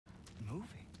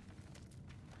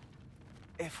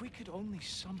If we could only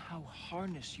somehow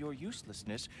harness your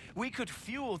uselessness, we could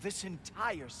fuel this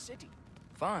entire city.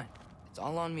 Fine. It's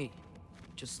all on me.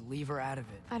 Just leave her out of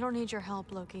it. I don't need your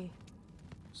help, Loki.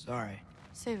 Sorry.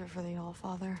 Save it for the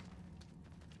All-Father.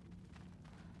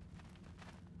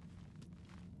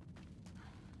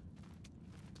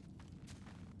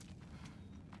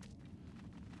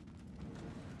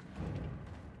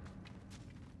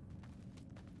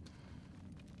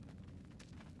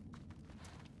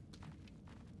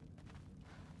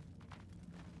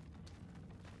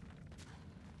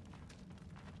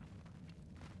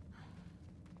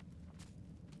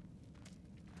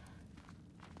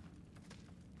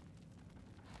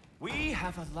 We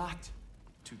have a lot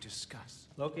to discuss.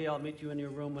 Loki, I'll meet you in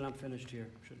your room when I'm finished here.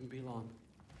 Shouldn't be long.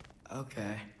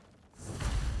 Okay.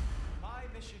 My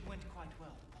mission went quite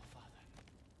well, All-Father.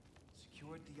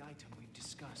 Secured the item we've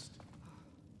discussed.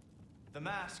 The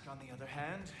mask, on the other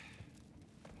hand,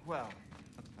 well,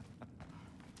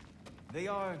 they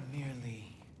are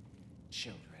merely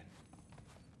children.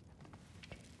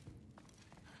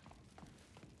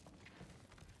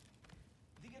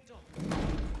 The adult.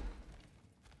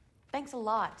 Thanks a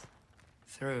lot.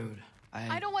 Thrud,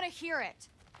 I don't want to hear it.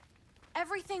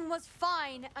 Everything was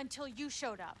fine until you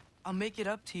showed up. I'll make it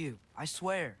up to you. I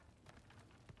swear.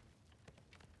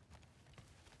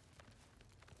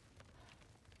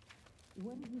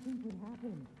 What do you think would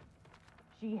happen?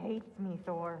 She hates me,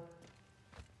 Thor.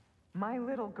 My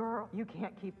little girl. You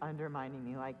can't keep undermining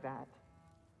me like that.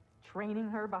 Training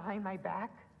her behind my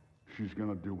back? She's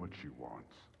gonna do what she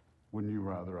wants. Wouldn't you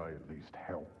rather I at least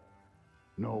help?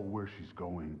 Know where she's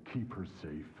going, keep her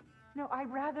safe. No, I'd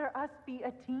rather us be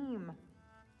a team.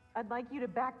 I'd like you to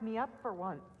back me up for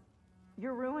once.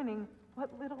 You're ruining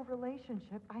what little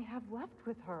relationship I have left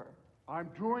with her. I'm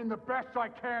doing the best I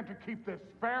can to keep this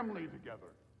family together.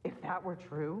 If that were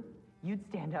true, you'd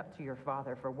stand up to your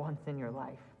father for once in your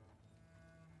life.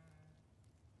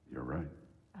 You're right.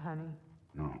 Honey.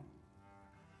 No.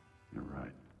 You're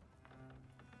right.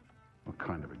 What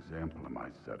kind of example am I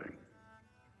setting?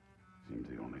 Seems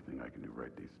the only thing I can do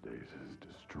right these days is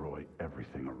destroy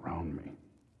everything around me.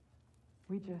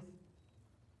 We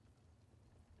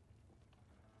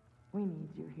need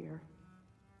you here.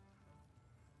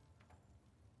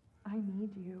 I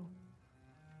need you.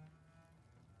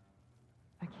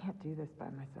 I can't do this by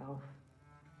myself.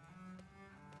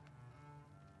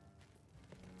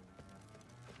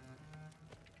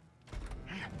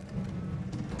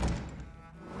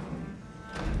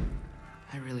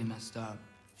 I really messed up.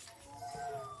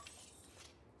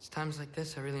 It's times like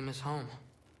this I really miss home.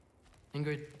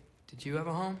 Ingrid, did you have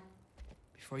a home?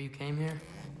 Before you came here?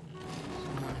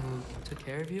 Someone who took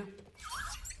care of you?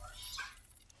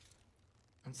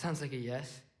 That sounds like a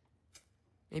yes.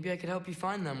 Maybe I could help you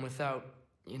find them without,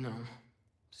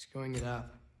 screwing it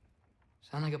up.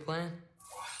 Sound like a plan?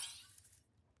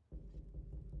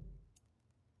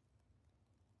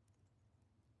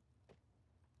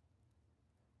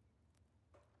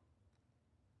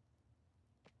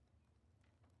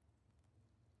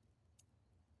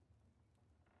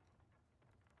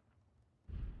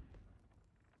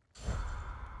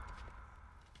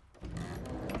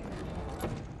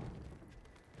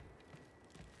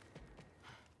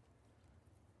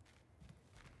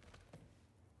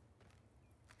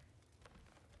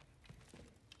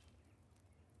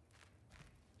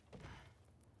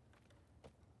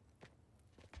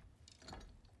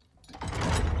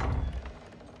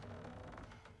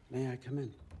 May I come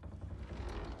in?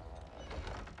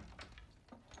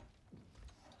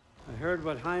 I heard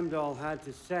what Heimdall had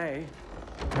to say.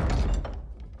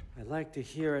 I'd like to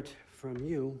hear it from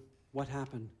you. What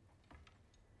happened?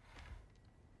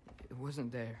 It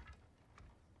wasn't there.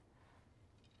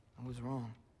 I was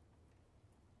wrong.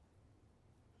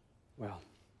 Well,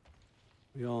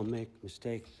 we all make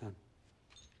mistakes, son.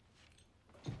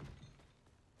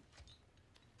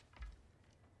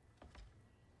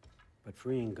 But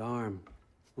freeing Garm,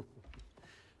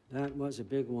 that was a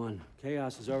big one.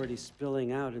 Chaos is already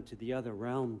spilling out into the other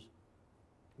realms.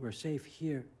 We're safe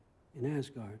here in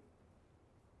Asgard,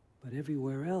 but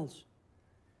everywhere else.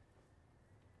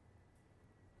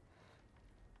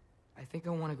 I think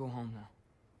I want to go home now.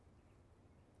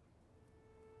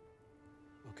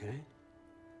 Okay,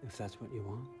 if that's what you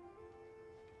want.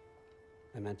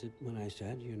 I meant it when I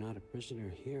said you're not a prisoner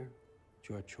here. It's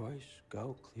your choice.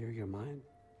 Go, clear your mind.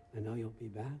 I know you'll be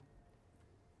back.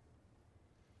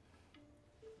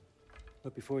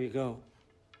 But before you go,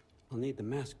 I'll need the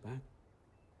mask back.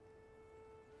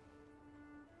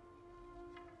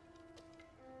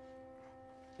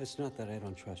 It's not that I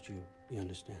don't trust you, you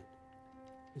understand?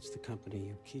 It's the company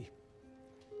you keep.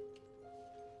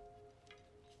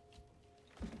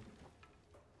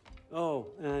 Oh,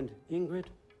 and Ingrid?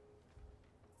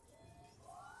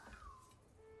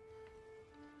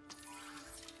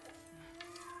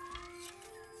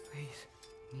 Please,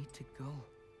 need to go.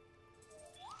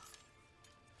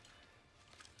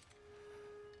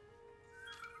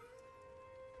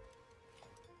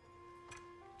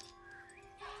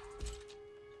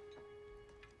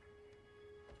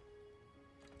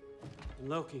 And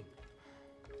Loki,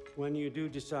 when you do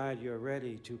decide you're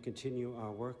ready to continue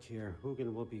our work here,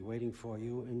 Hugin will be waiting for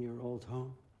you in your old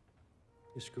home.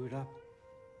 You screwed up.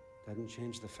 Doesn't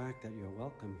change the fact that you're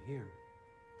welcome here.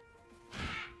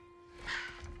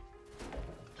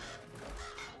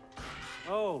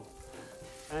 Oh,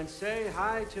 and say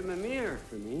hi to Mimir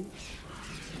for me.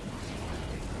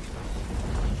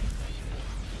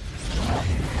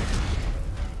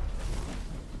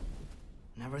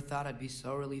 Never thought I'd be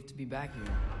so relieved to be back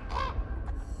here.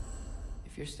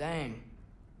 If you're staying,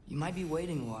 you might be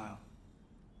waiting a while.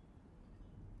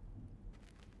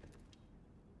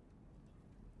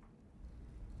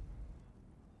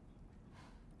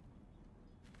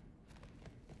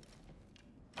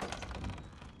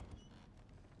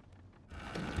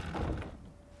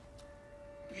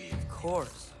 Of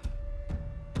course.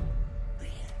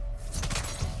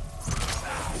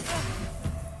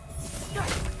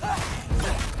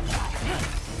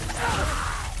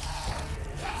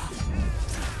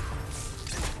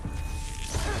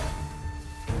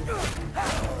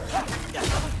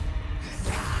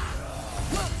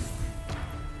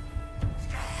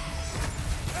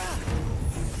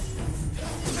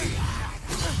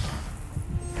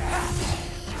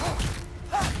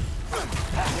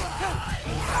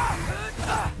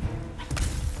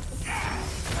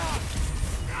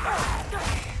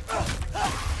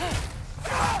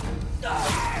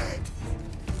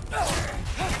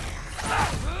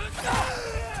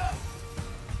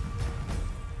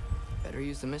 Better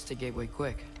use the Mystic Gateway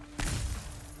quick.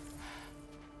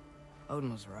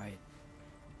 Odin was right.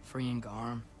 Freeing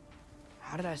Garm.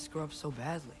 How did I screw up so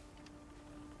badly?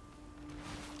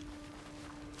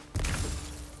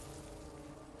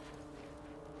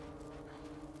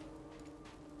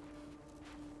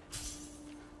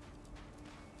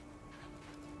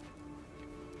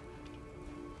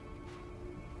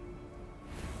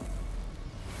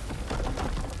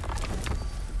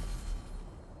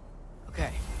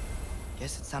 Okay.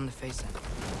 Guess it's time to face him.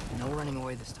 No running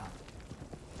away this time.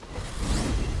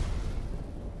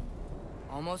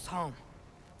 Almost home.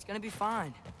 It's gonna be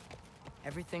fine.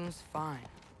 Everything's fine.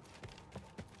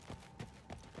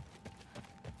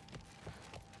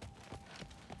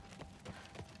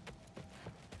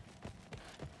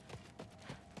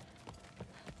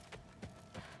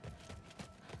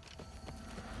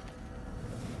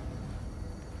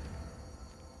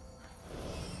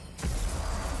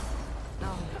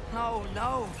 No, no,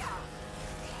 no!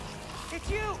 It's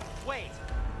you! Wait,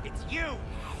 it's you!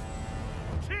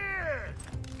 Cheers!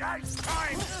 Nice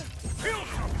time! Kill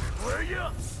something, will you?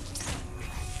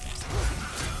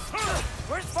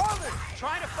 Where's father?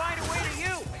 Trying to find a way to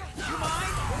you! You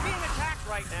mind? We're being attacked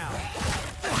right now.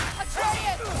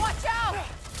 Atreus, watch out!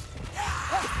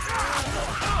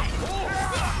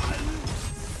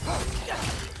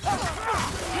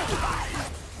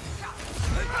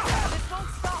 This won't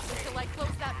stop until I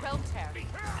close that realm tear.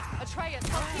 Atreus,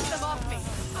 help keep them off me.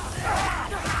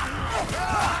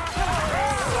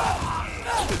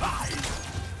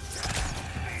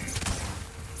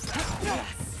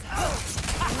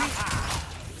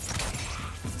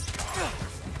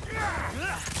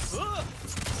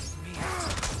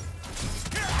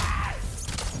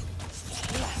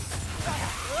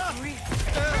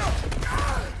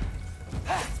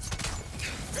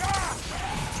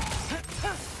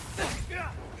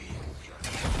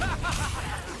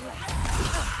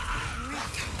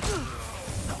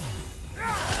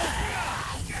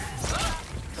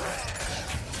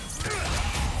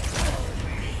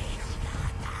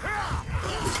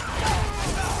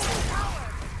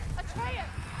 Atreus,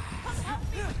 come help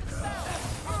me with the spell.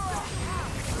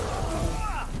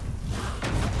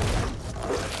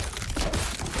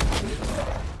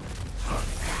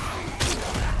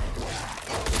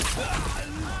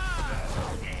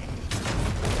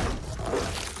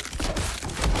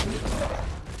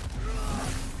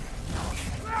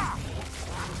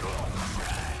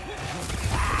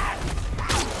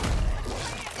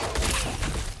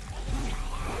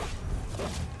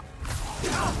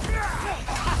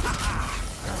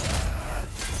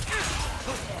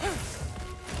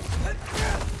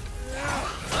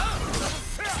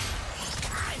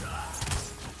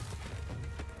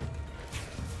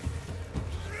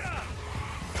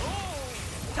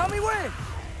 Tell me when!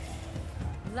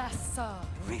 Lassa.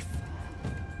 Reef.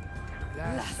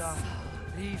 Lassa.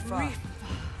 Rifa.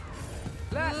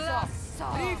 Lassa.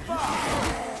 Rifa.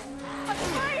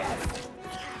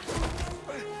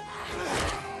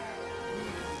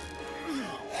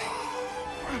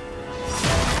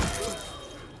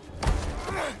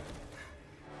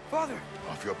 Father!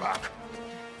 Off your back.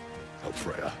 Help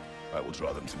Freya. I will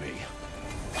draw them to me.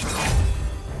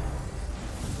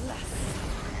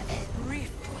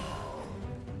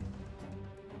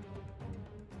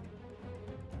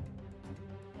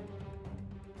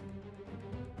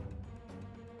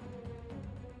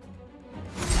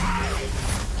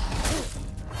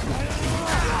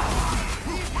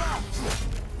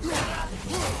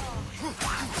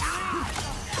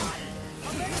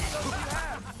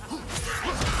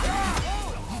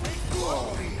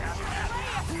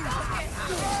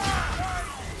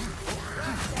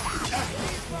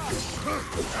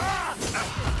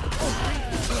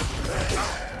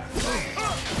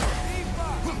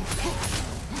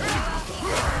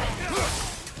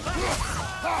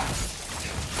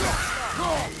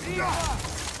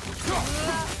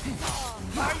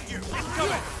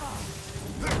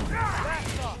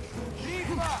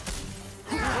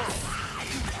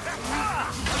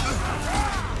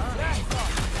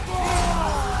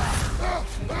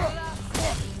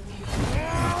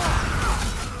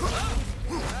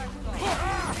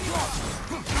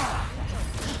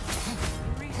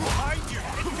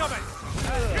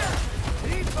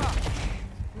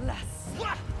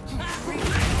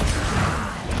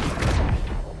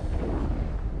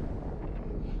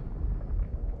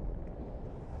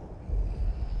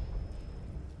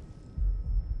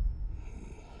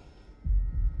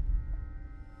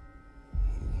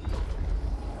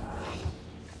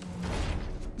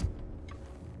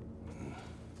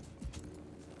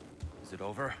 Is it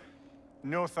over?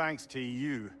 No thanks to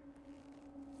you.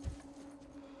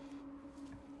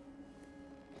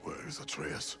 Where is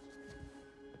Atreus?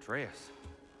 Atreus?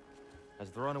 Has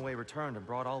the runaway returned and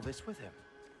brought all this with him?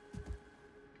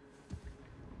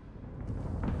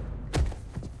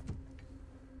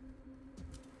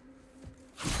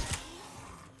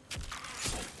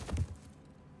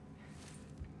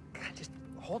 God, just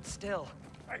hold still.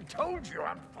 I told you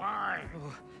I'm fine.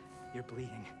 Oh, you're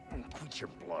bleeding. Quit your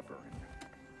blubbering.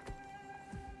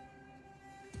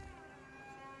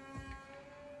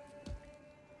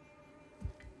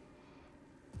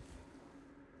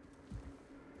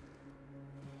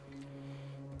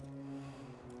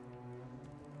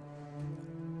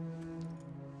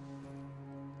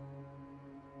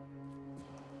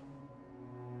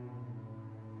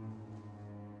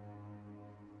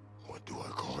 What do I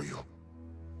call you?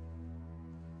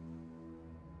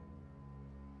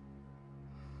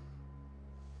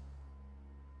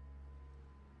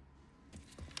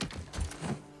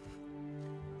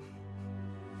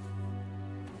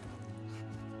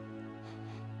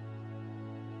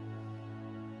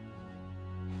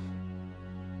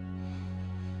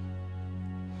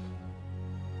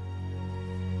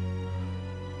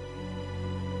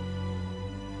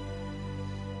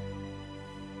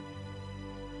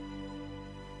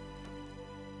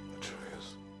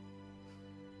 Atreus.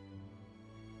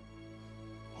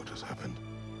 What has happened?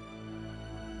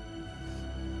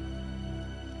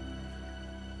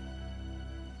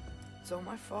 It's all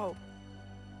my fault.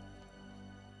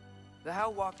 The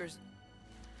Hell Walkers...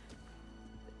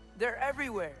 they're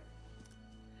everywhere.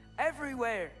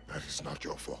 Everywhere. That is not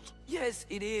your fault. Yes,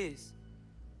 it is.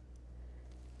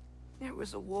 There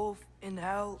was a wolf in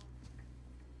hell.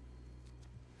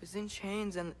 He was in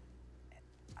chains and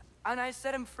I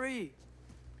set him free.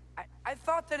 I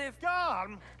thought that if...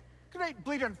 Garm? Great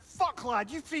bleeding fuck, lad.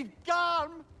 You freed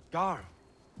Garm? Garm?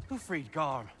 Who freed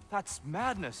Garm? That's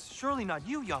madness. Surely not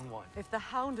you, young one. If the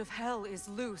Hound of Hell is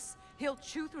loose, he'll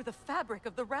chew through the fabric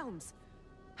of the realms.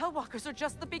 Hellwalkers are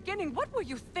just the beginning. What were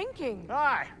you thinking?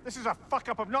 Aye, this is a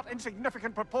fuck-up of not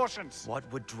insignificant proportions. What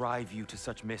would drive you to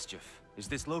such mischief? Is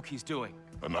this Loki's doing?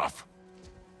 Enough.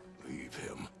 Leave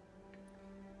him.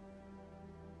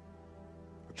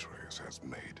 Atreus has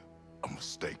made a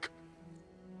mistake.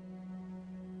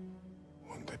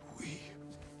 One that we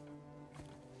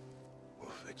will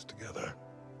fix together.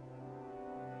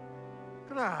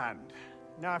 Grand.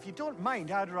 Now, if you don't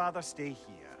mind, I'd rather stay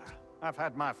here. I've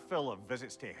had my fill of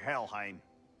visits to Helheim.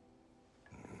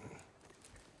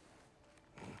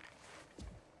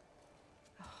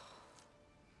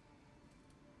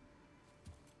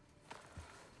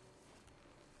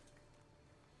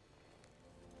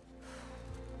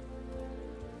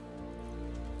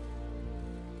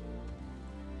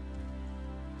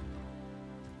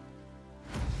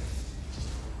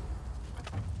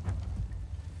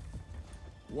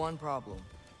 One problem.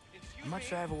 It's I'm not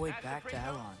sure I have a way back to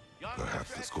Elon.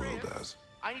 Perhaps the squirrel does.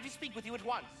 I need to speak with you at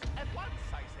once. At once,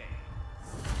 I say.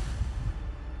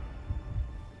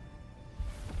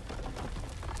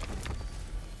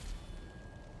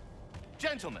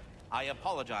 Gentlemen, I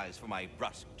apologize for my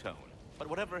brusque tone, but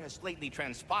whatever has lately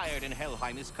transpired in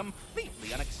Helheim is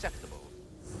completely unacceptable.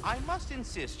 I must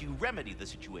insist you remedy the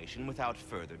situation without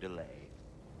further delay.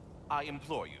 I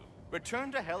implore you,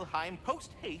 return to Helheim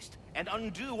post-haste and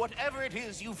undo whatever it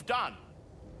is you've done.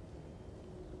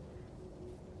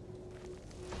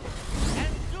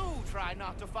 And do try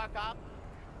not to fuck up.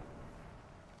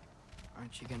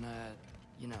 Aren't you gonna,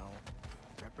 you know,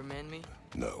 reprimand me?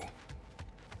 No.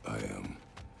 I am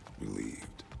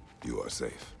relieved. You are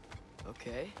safe.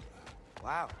 Okay.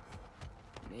 Wow.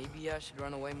 Maybe I should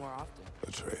run away more often.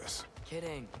 Atreus.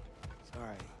 Kidding. It's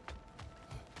alright.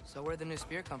 So where'd the new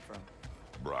spear come from?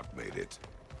 Brock made it.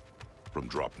 From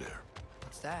Dropnir.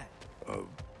 What's that? A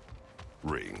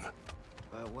ring.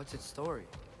 But what's its story?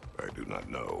 I do not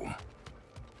know.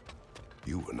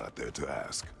 You were not there to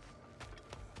ask.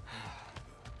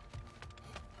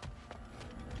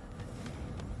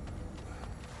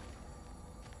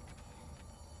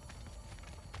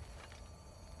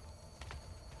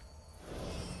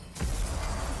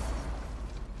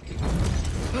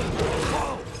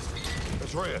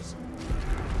 Atreus!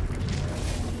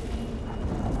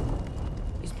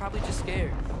 He's probably just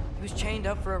scared. He was chained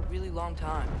up for a really long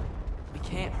time. We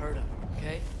can't hurt him,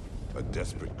 okay? A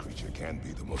desperate creature can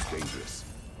be the most dangerous.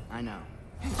 I know.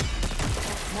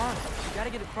 Come on, we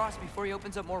gotta get across before he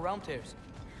opens up more realm tears.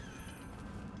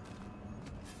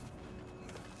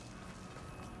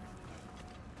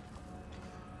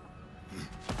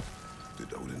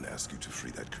 Did Odin ask you to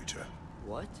free that creature?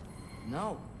 What?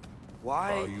 No.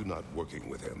 Why? Are you not working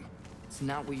with him? It's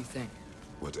not what you think.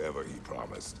 Whatever he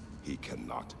promised, he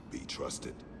cannot be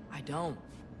trusted. I don't.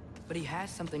 But he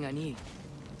has something I need.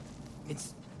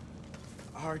 It's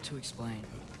hard to explain.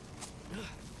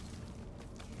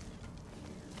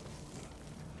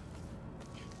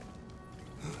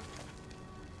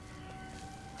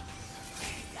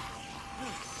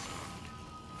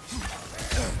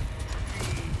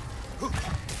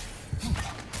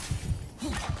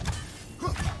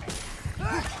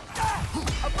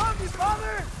 Above you,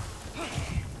 father!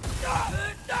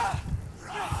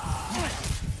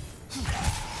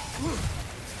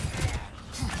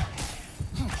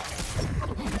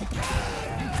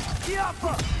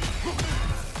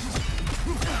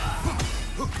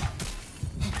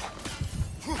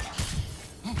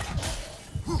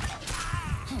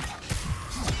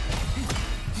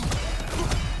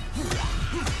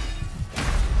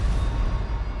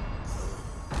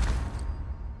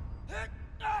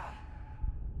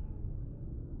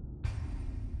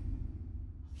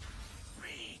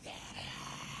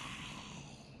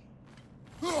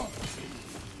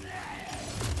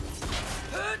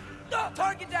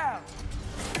 Target down!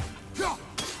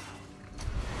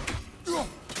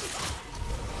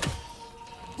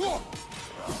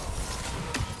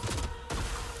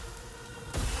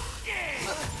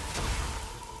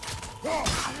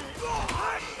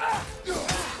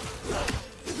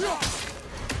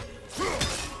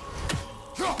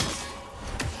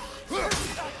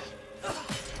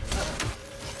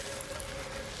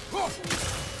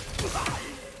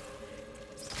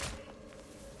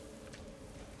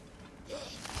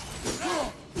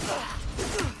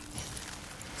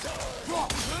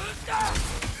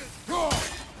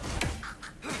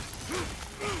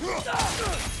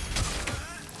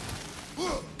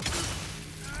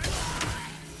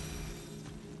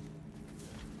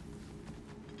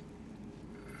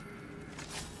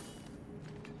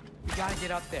 We gotta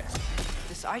get up there.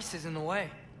 This ice is in the way.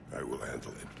 I will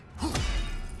handle it.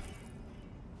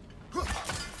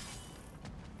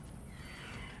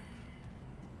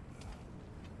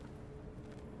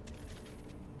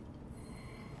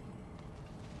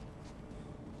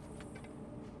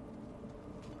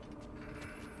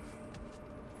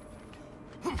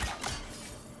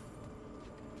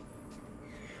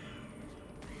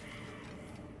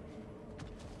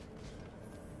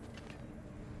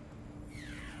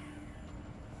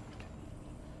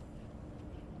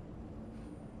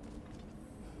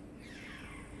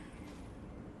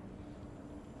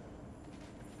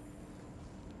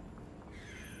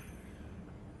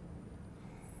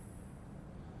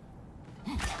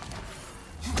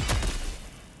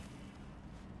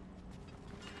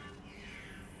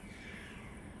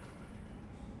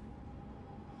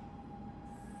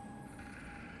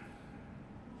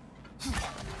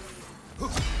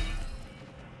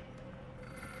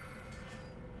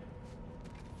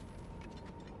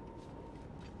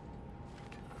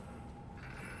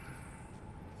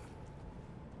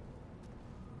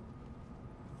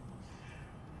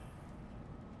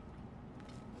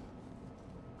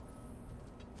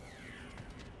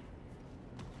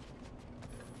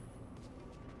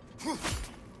 The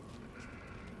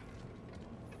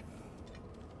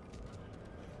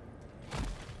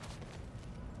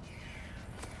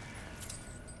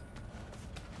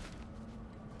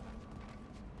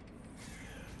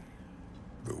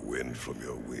wind from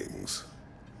your wings.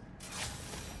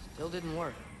 Still didn't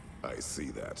work. I see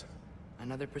that.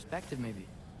 Another perspective, maybe.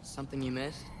 Something you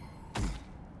missed?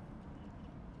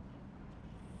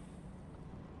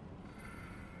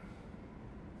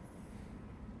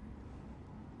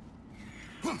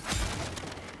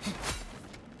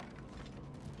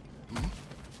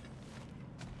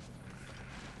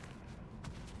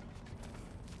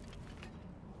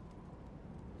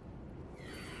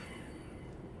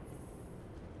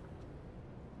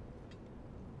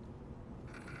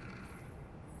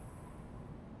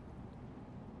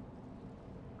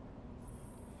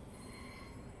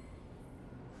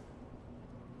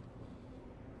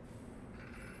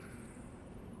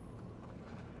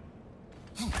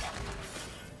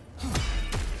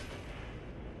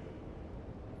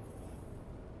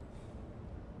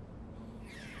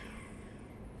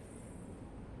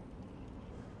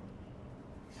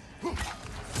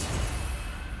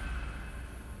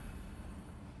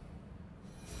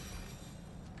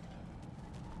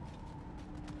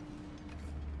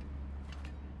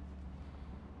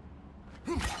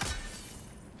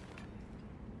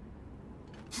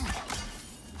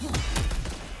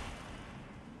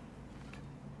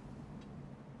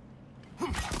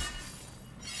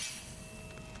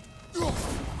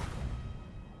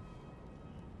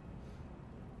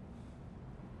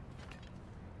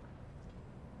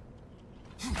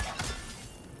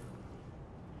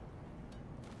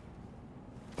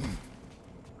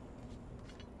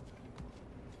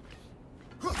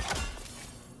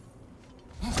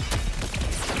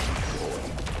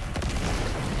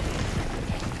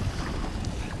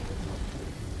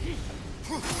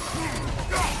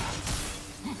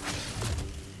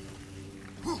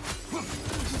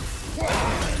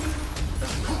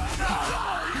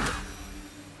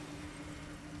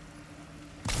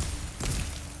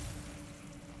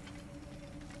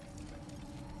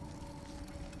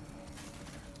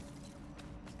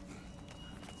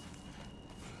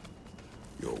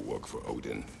 Your work for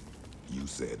Odin. You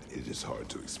said it is hard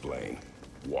to explain.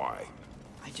 Why?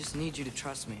 I just need you to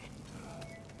trust me.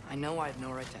 I know I have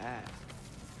no right to ask.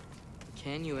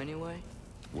 Can you anyway?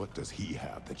 What does he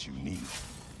have that you need?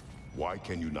 Why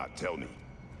can you not tell me?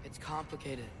 It's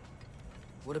complicated.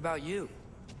 What about you?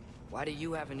 Why do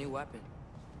you have a new weapon?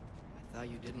 I thought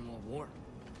you did in World War.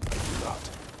 Not.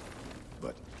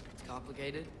 But... It's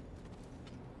complicated?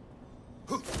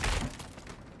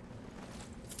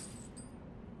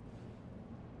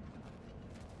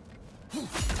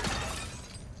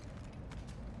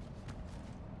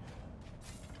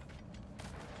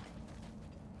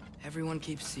 Everyone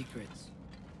keeps secrets.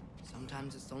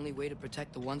 Sometimes it's the only way to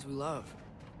protect the ones we love.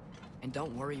 And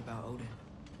don't worry about Odin.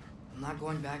 I'm not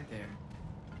going back there.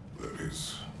 that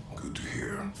is good to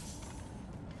hear.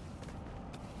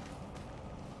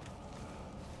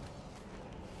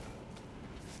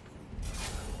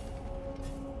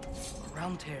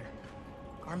 Around Tear.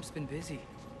 Garm's been busy.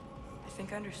 I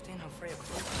think I understand how Freya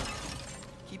closed them.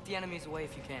 Keep the enemies away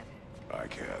if you can. I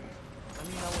can. Let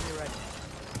me know when you're ready.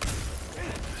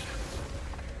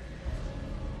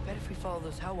 Bet if we follow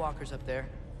those Hellwalkers up there,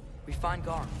 we find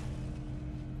Garm.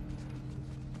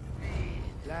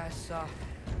 Lassa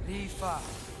Lifa.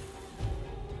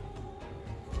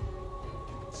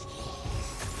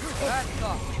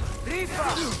 Lassa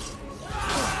Lifa.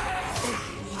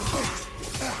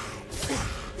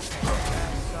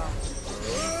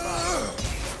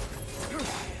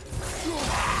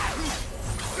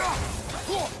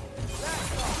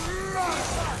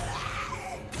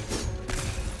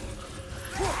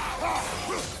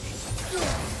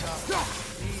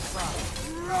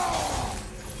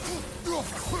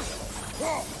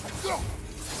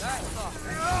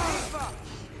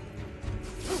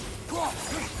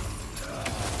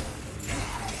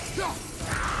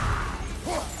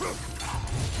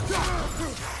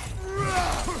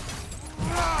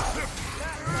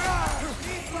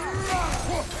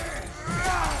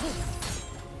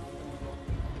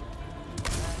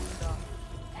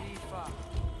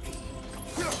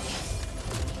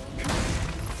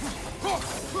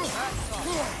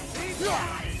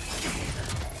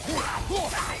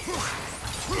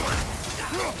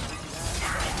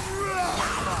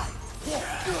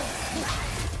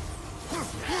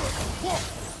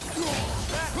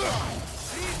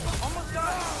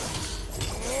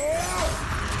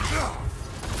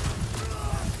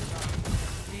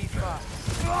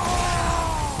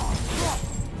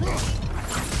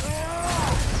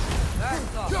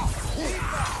 That's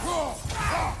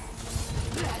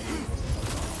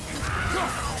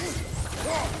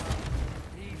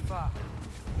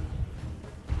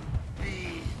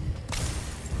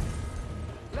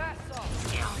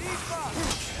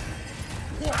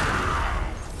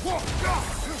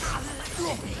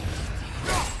We'll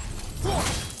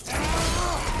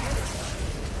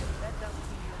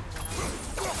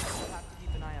have to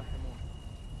keep an eye out for more.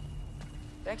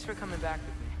 Thanks for coming back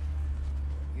with me.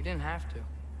 You didn't have to.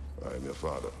 I am your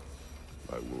father.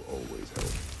 I will always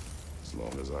help, as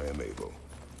long as I am able.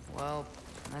 Well,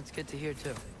 that's good to hear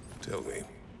too. Tell me,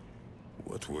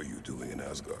 what were you doing in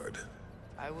Asgard?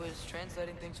 I was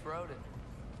translating things for Odin.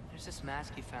 There's this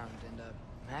mask he found, and a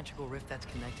magical rift that's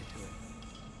connected to it.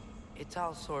 It's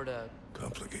all sorta...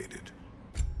 complicated.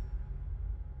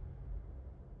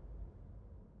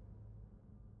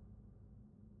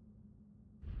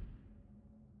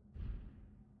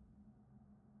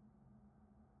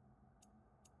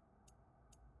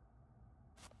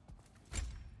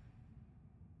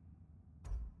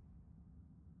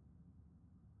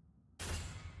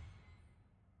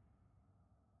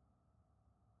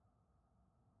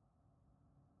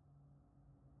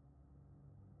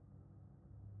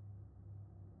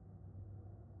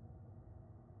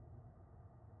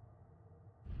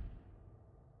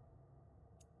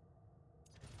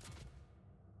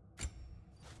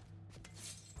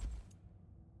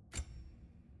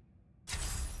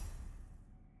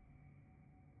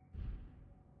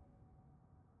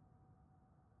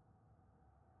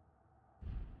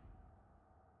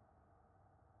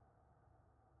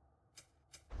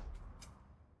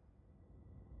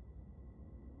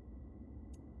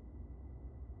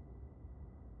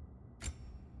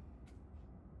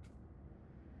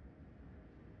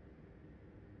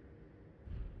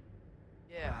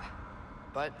 Yeah,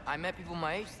 but I met people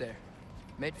my age there.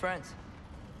 Made friends.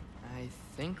 I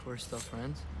think we're still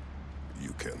friends.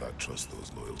 You cannot trust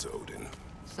those loyal to Odin.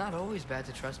 It's not always bad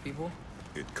to trust people.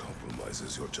 It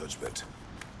compromises your judgment.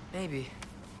 Maybe.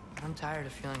 I'm tired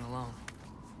of feeling alone.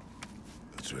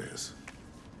 Atreus,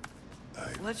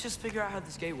 Let's just figure out how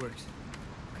this gate works,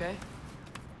 okay?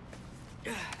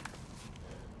 The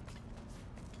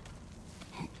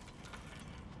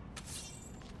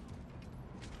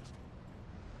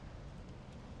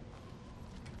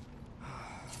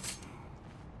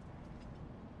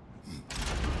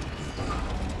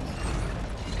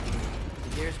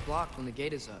gear's blocked when the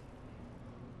gate is up.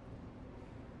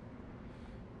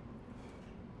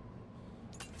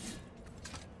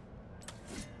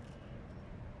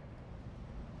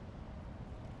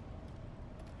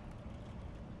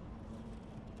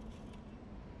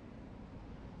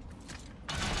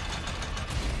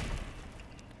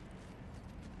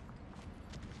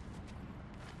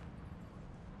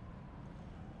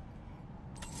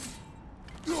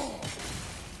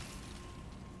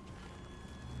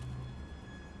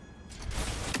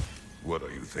 what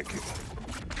are you thinking?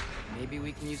 Maybe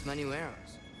we can use my new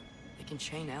arrows. They can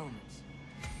chain elements.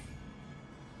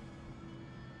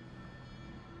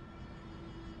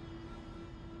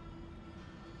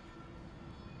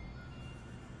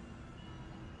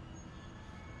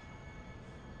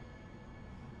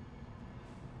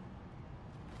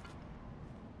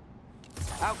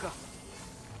 Alka!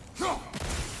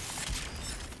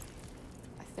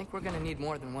 I think we're gonna need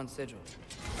more than one sigil.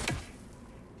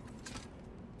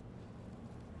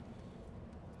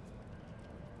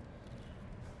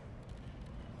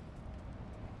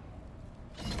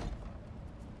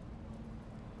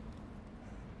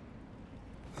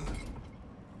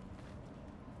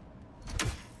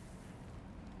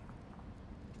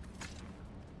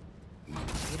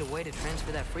 Need a way to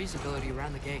transfer that freeze ability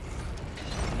around the gate.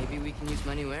 Maybe we can use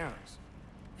my new arrows.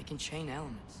 They can chain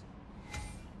elements.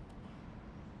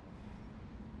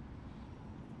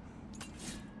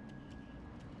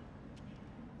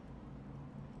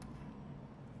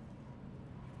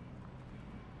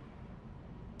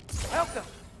 Welcome!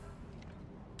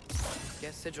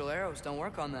 Guess sigil arrows don't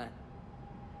work on that.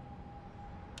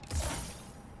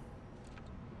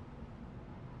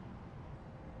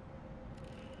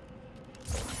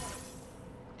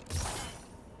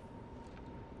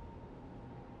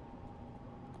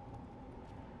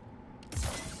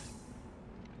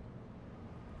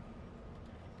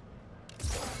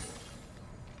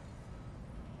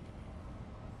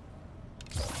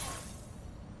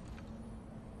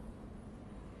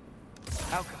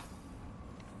 Alka.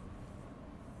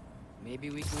 Maybe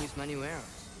we can use my new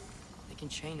arrows. They can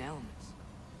chain elements.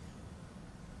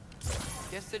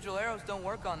 Guess sigil arrows don't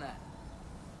work on that.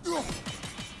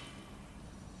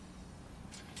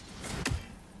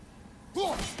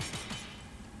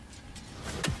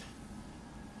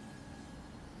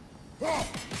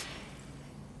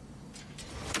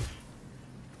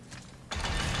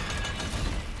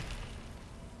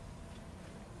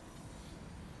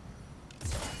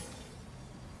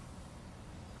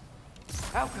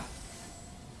 Alka!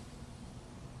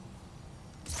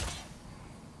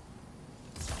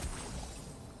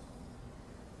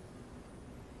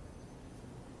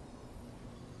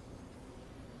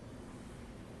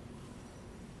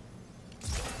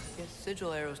 Guess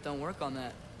sigil arrows don't work on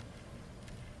that.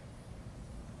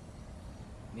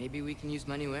 Maybe we can use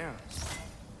Manu arrows.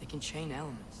 They can chain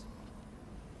elements.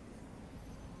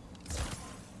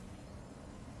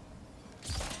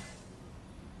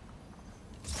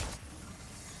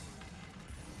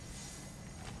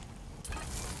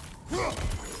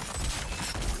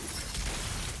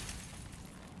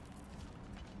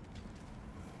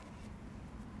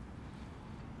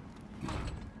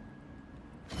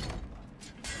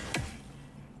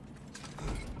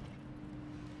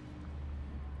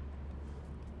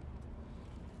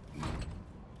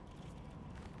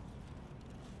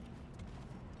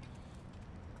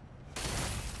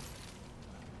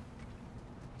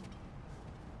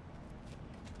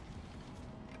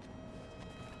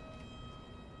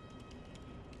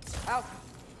 Out!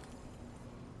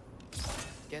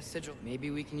 Guess sigil. Maybe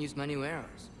we can use Manu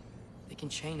arrows. They can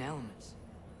chain elements.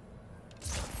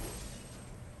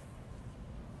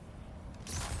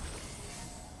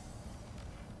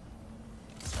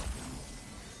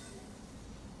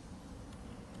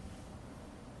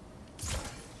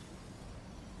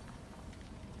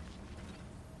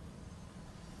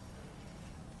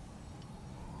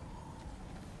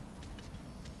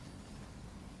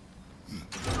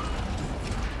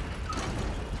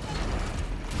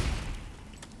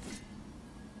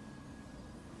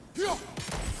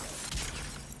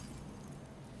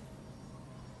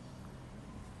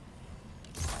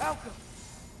 Falcon!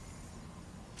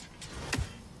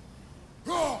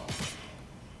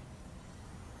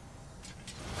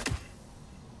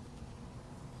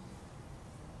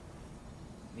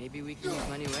 Maybe we can use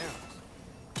Manu arrows.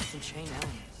 They can chain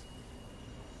elements.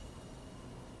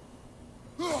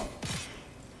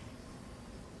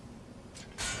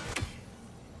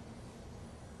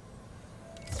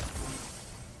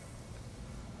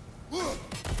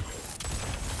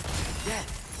 Yeah.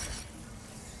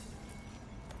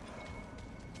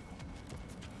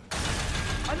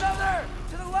 Another!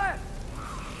 To the left!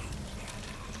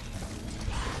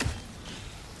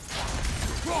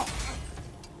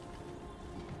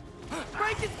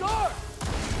 Break his guard!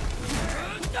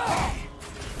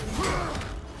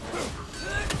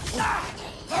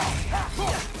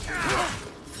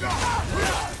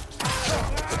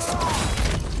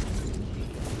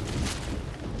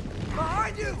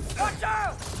 Behind you! Watch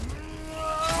out!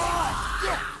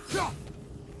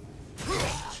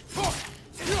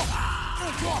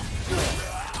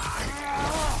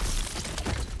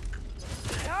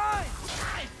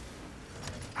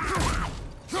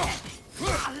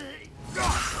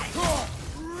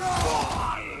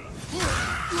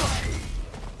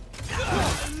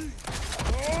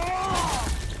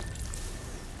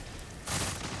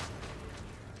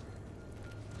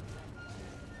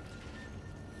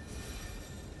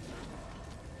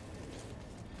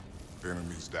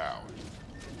 Enemies down.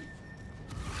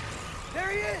 There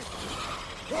he is!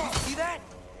 You see that?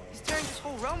 He's tearing this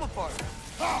whole realm apart.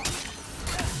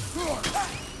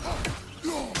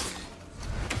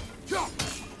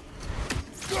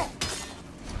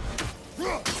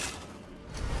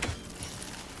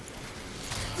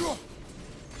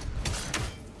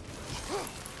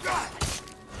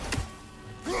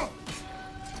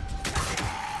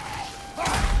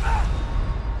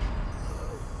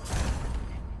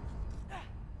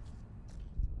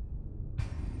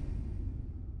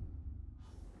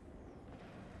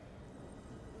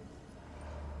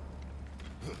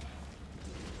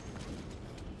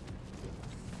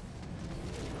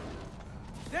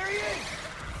 There he is!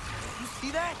 You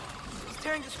see that? He's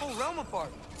tearing this whole realm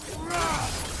apart.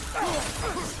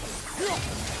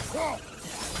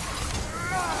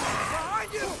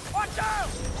 Behind you! Watch out!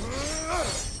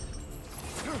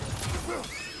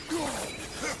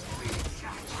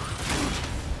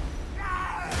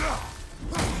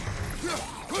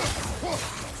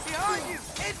 Behind you!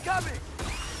 Incoming!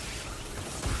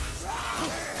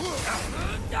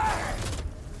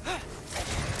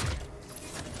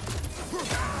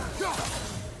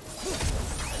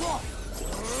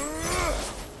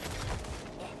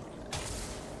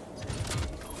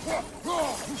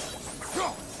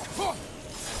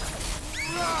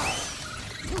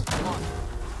 Come on.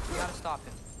 We gotta stop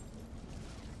him.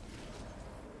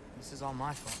 This is all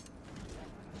my fault.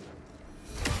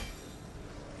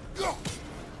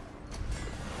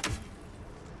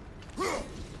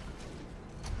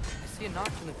 I see a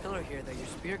notch in the pillar here that your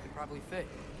spear could probably fit.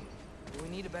 But we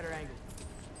need a better angle.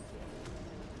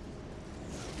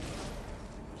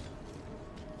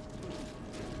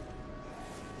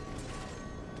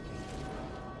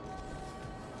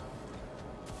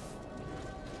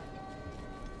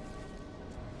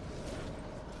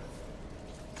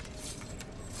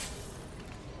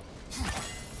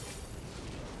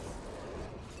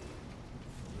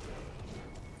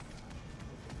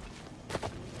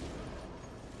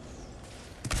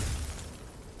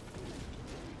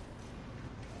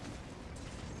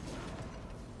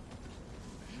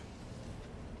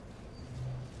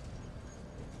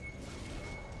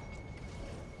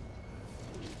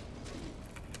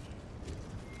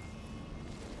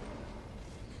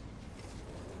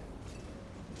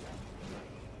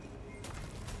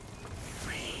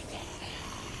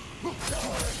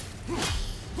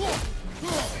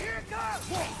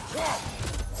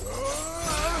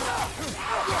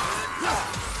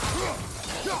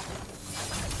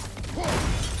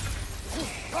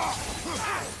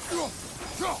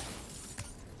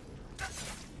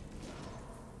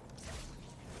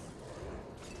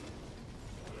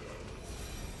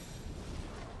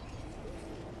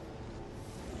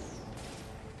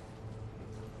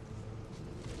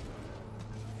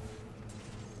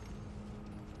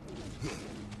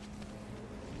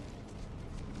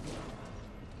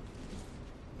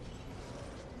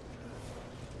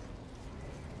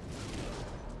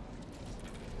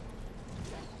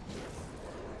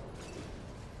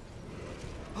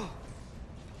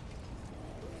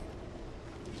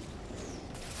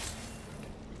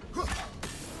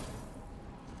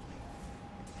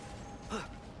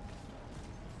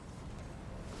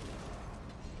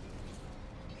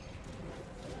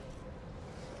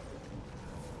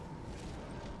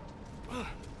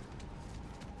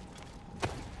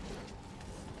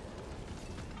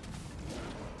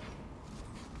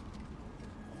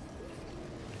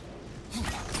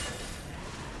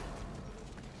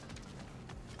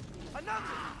 Another!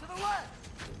 To the left!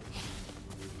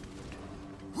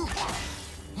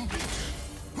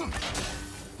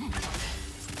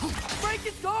 Break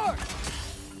his guard!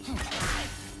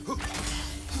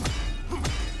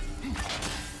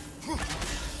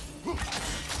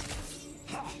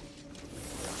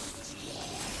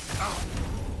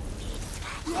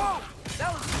 Whoa!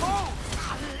 That was cold!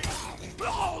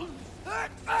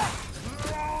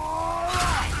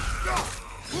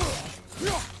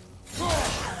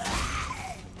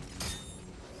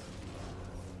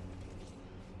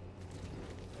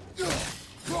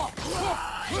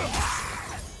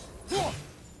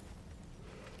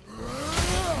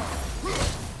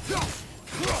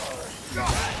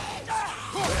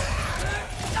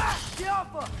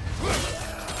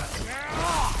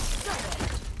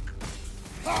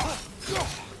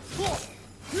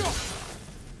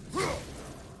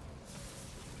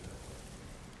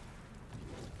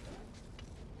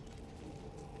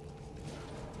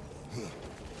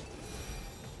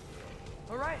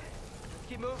 All right, let's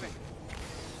keep moving.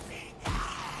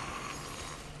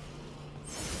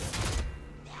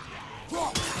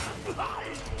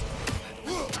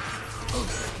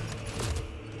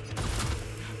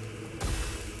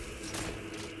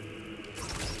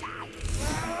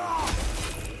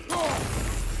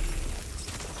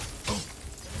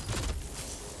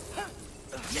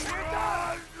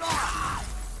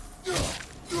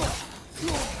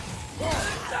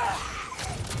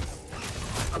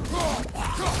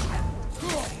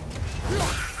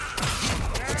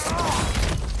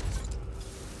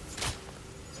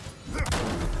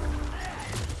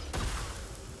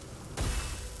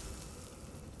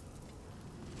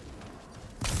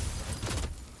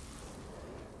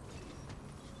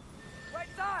 Right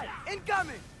side!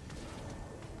 Incoming!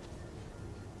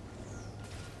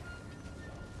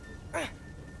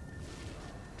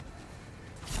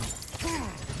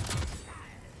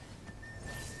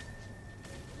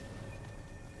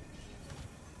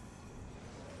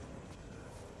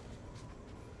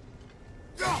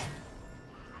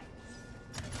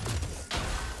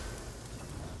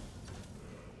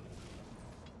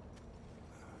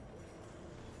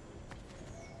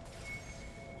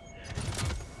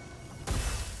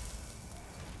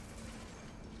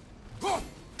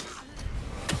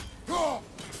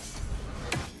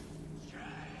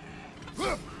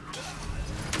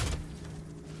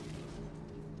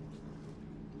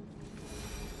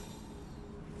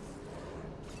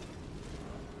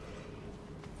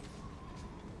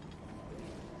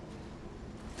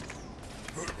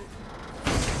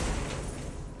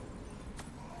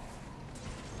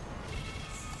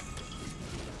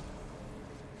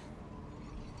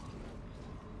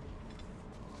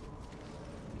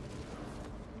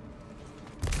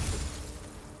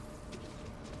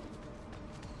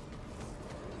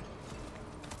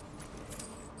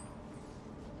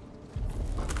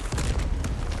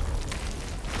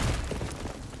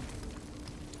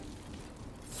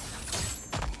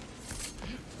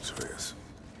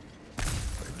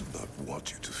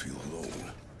 want you to feel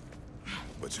alone.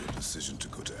 But your decision to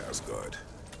go to Asgard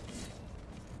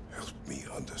helped me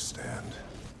understand.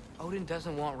 Odin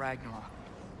doesn't want Ragnarok.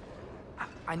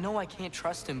 I know I can't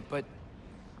trust him, but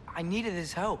I needed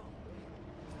his help.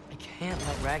 I can't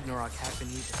let Ragnarok happen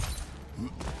either.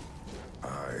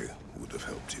 I would have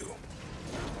helped you.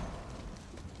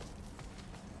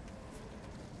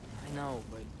 I know,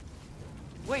 but...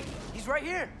 Wait, he's right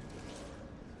here!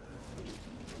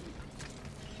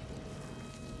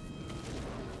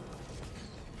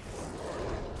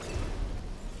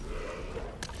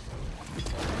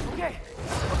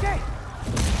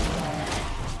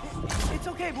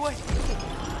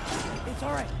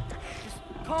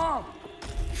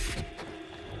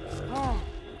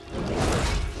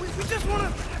 just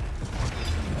wanna...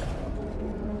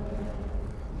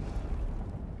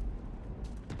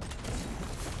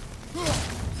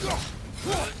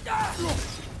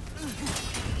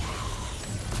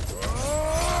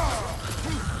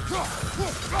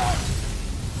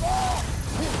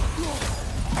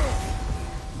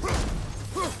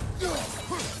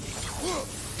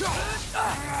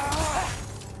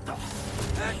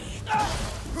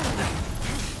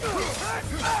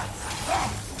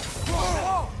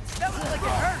 Whoa! That looks like it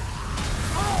hurt!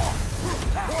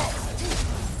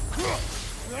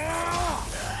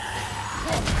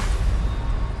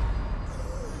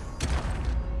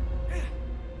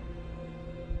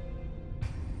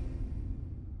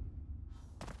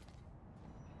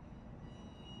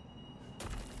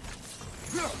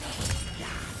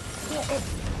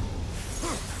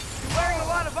 You're wearing a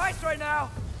lot of ice right now!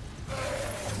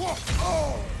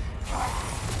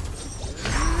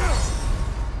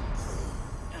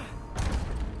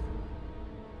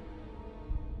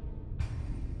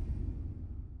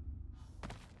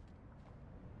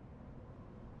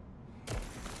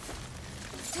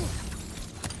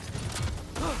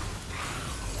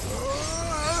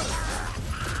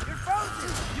 You're frozen!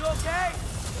 You okay?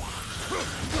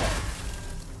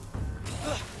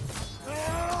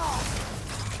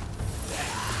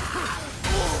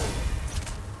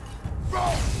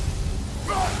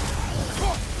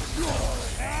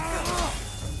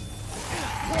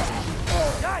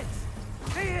 Yikes!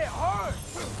 They hit hard!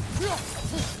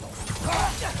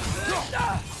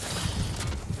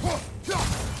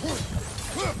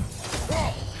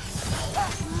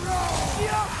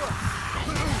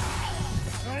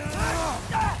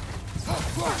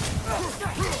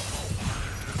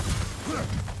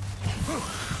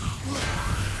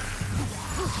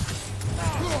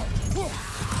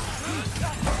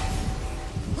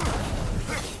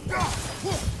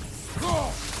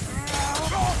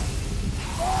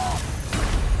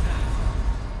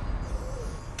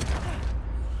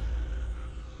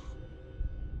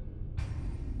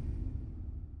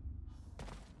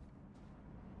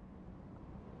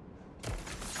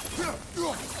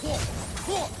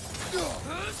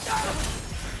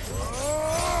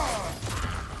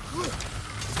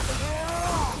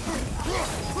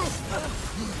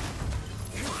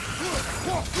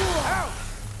 Ow!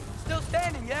 Still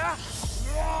standing, yeah?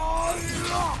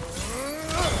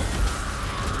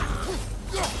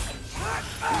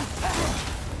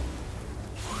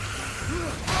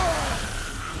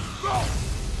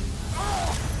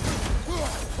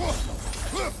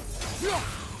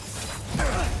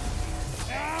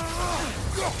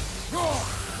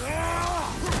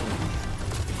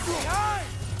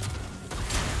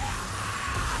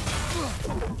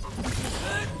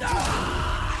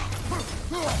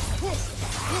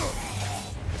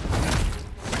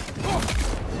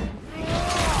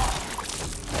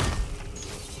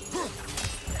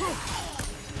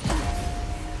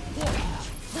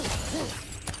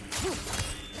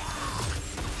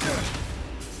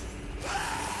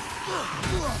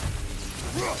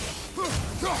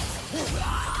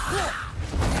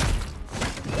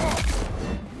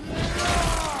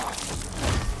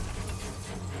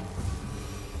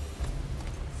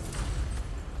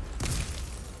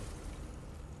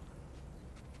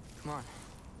 Come on,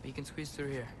 you can squeeze through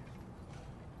here.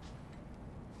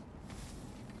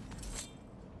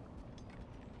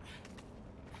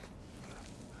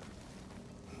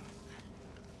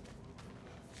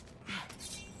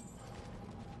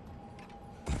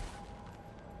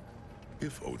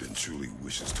 If Odin truly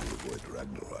wishes to avoid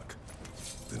Ragnarok,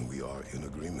 then we are in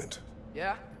agreement.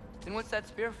 Yeah? Then what's that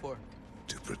spear for?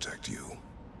 To protect you.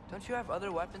 Don't you have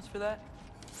other weapons for that?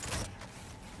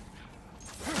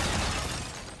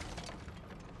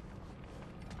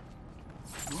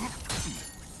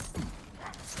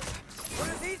 What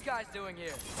are these guys doing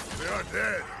here? They are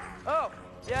dead. Oh,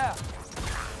 yeah.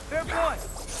 Fair point.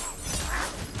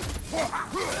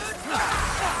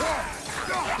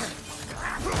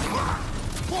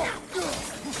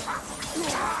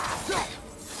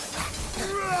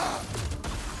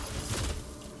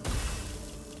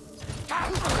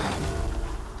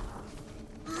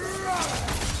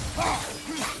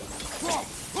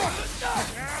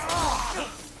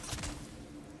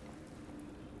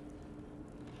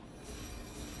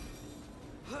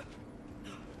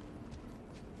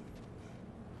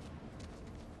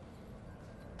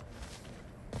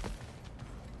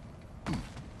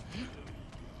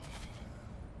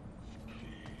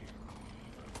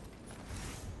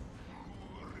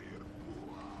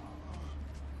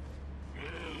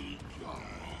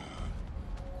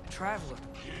 Traveler.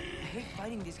 I hate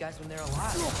fighting these guys when they're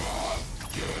alive.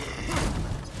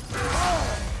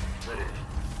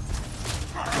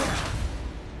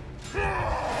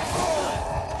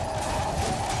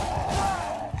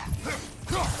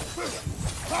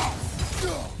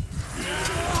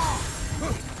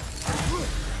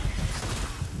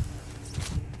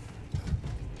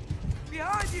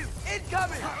 you!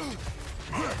 Incoming!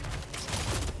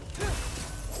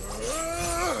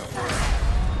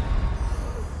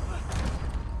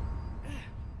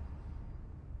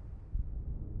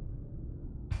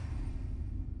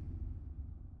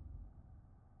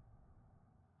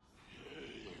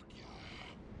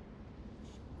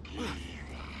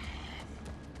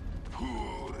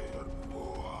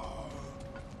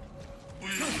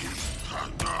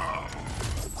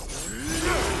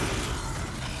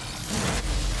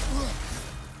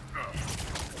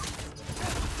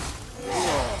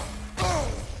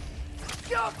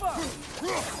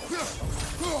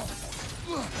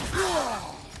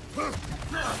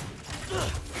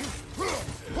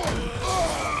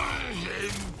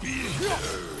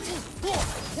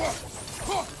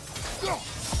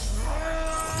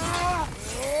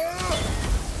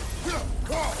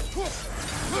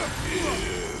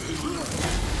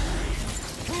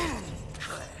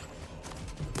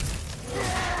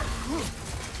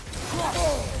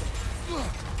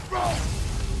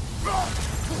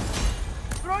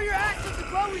 Throw your axe at the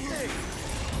glowing thing!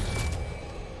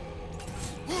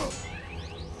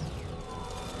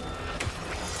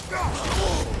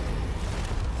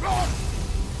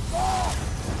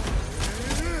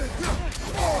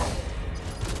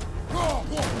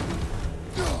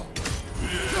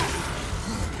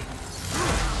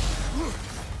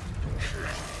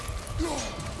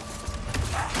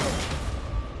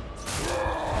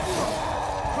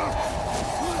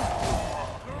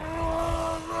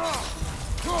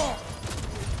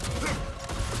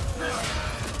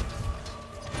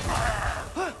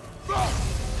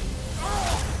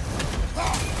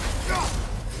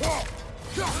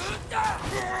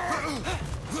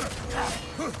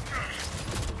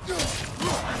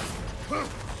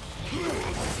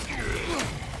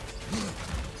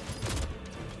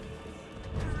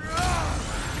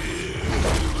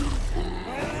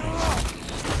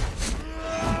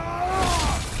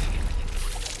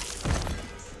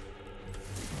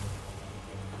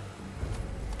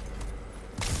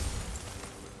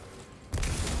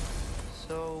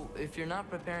 So, if you're not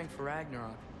preparing for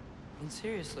Ragnarok, then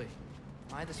seriously,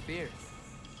 why the spear?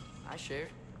 I shared.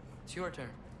 It's your turn.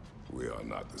 We are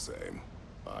not the same.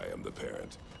 I am the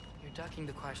parent. You're ducking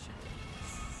the question.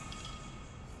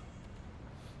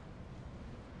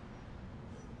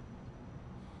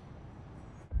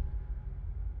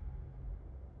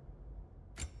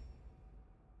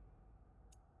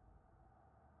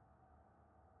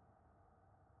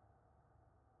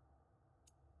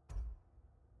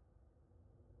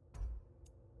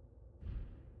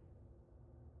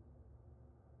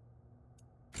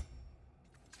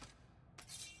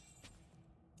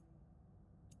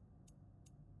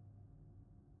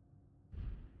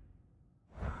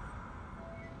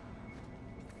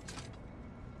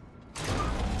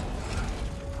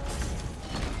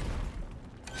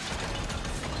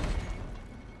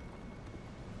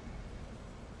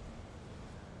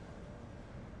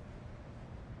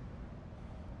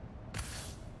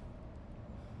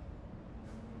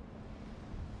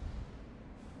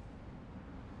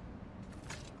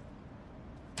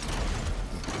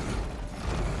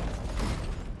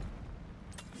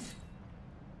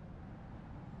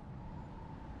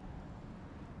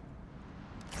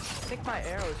 I think my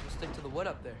arrows will stick to the wood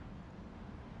up there.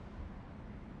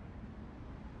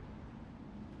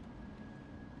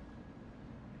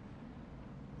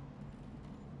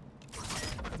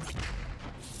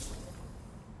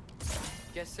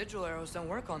 Guess sigil arrows don't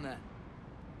work on that.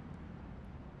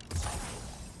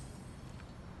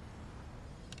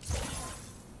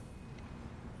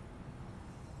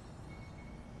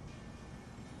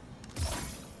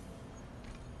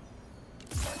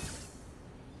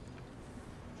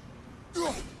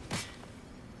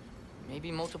 Maybe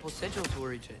multiple sigils will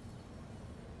reach it.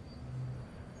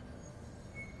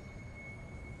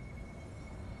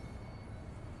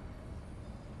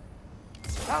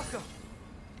 Falco!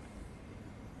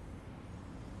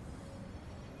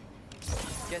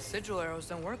 Guess sigil arrows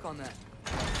don't work on that.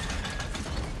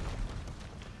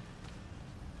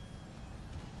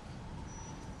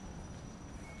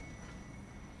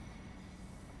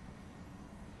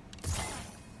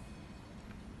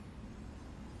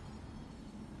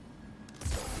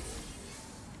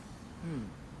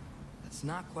 That's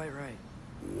not quite right.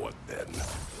 What then?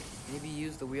 Maybe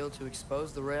use the wheel to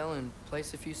expose the rail and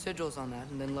place a few sigils on that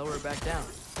and then lower it back down.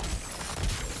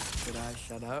 Should I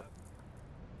shut up?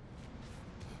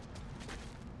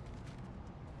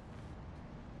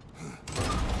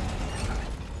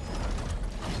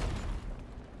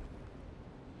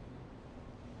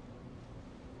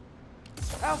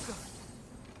 Falco!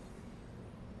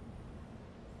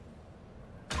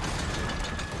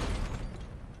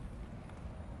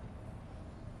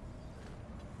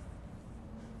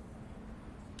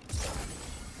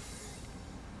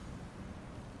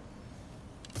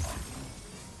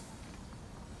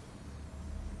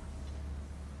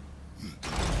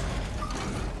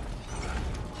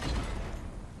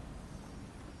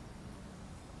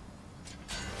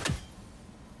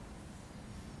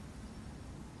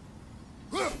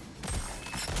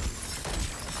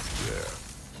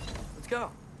 go.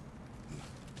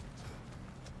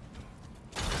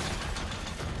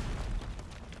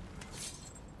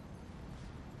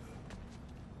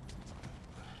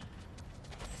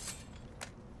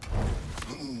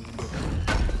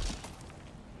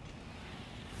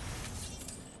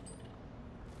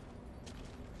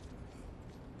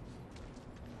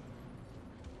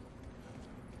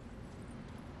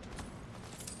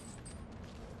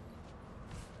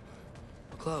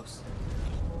 Close.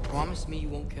 Promise me you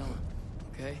won't kill him,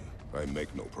 okay? I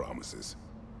make no promises,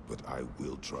 but I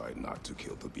will try not to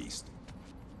kill the beast.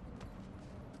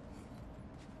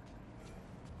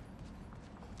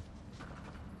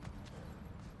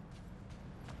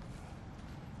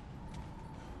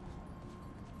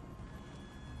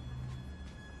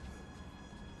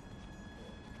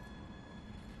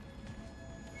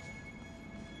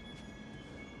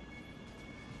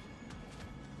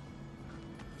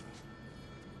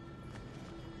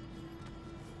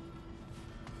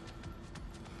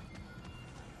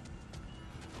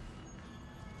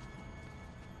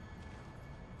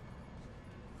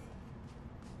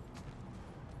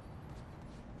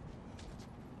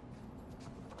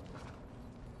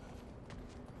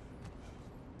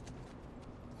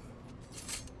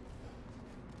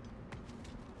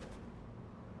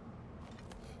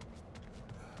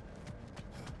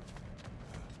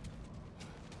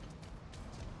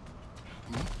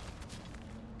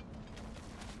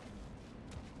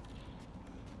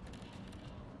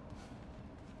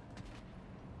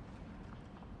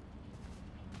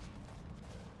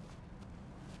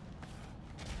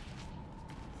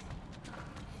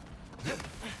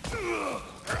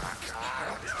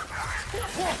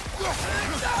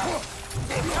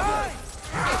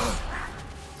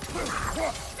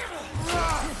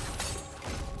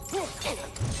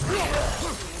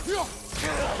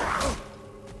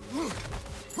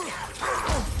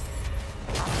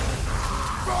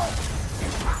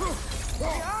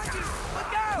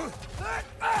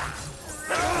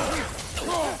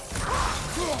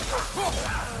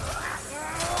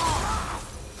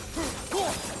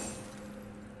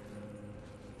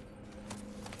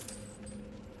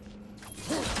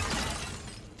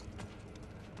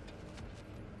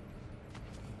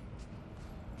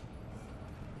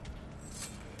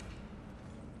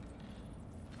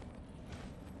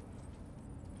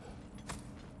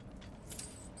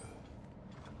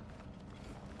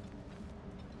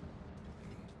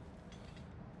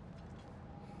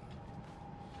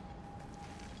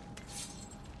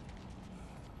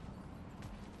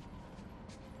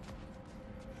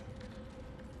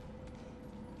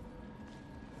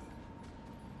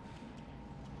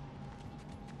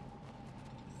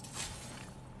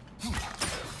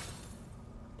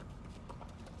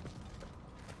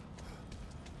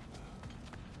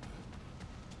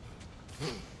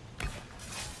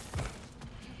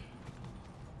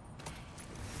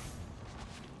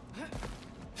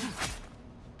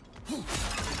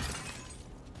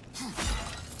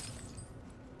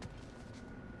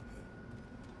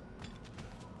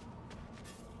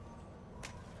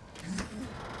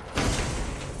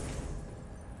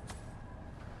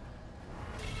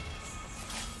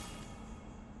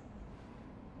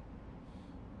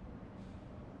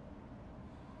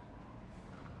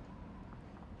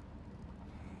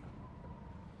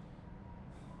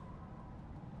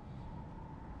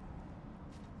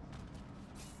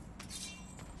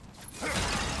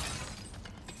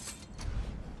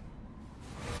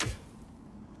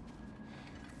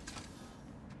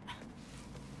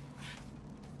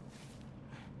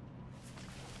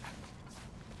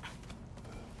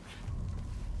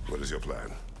 What is your plan?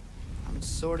 I'm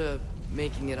sort of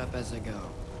making it up as I go.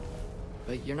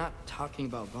 But you're not talking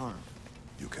about Varn.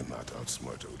 You cannot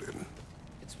outsmart Odin.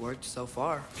 It's worked so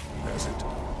far. Has it?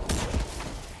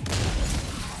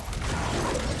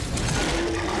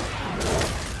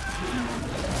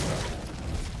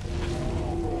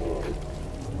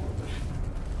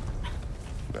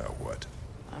 Now what?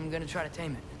 I'm gonna try to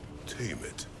tame it. Tame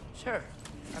it? Sure.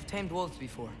 I've tamed wolves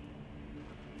before.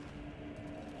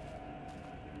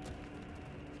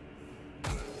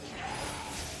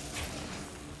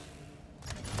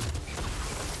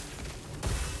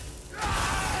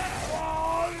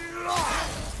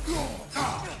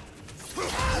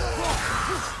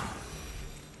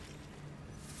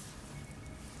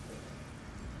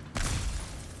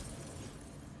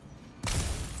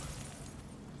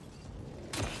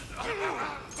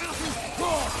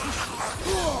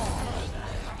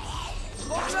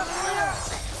 Open up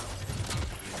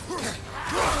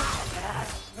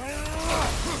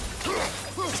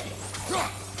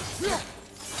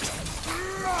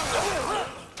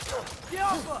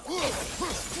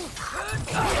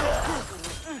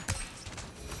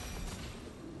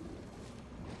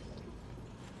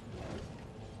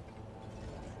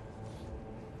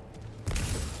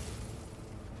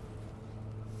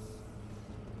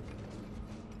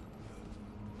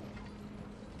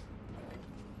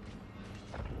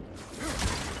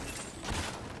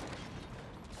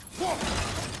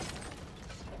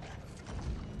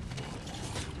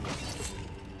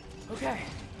Okay,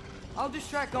 I'll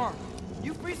distract Arm.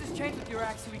 You freeze his chains with your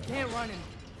axe so he can't run and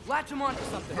latch him onto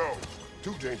something. No,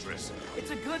 too dangerous. It's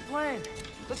a good plan.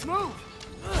 Let's move.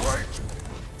 Wait!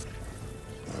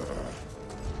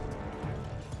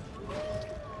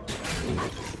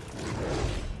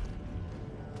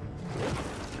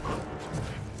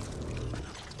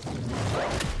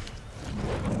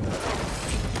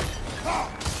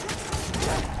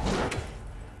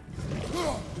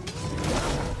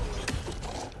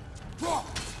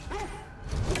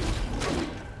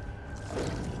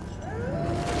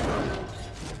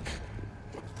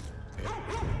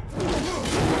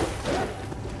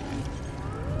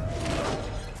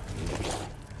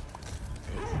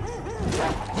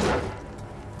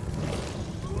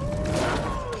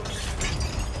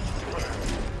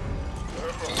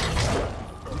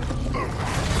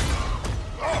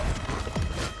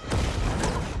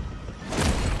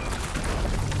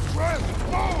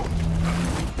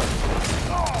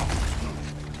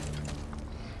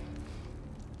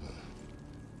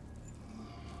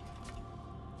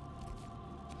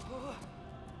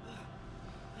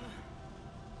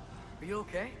 Are you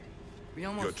okay? We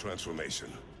almost... Your transformation.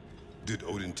 Did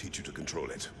Odin teach you to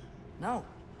control it? No.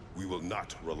 We will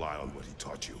not rely on what he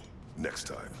taught you. Next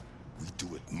time, we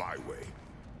do it my way.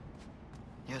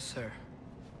 Yes, sir.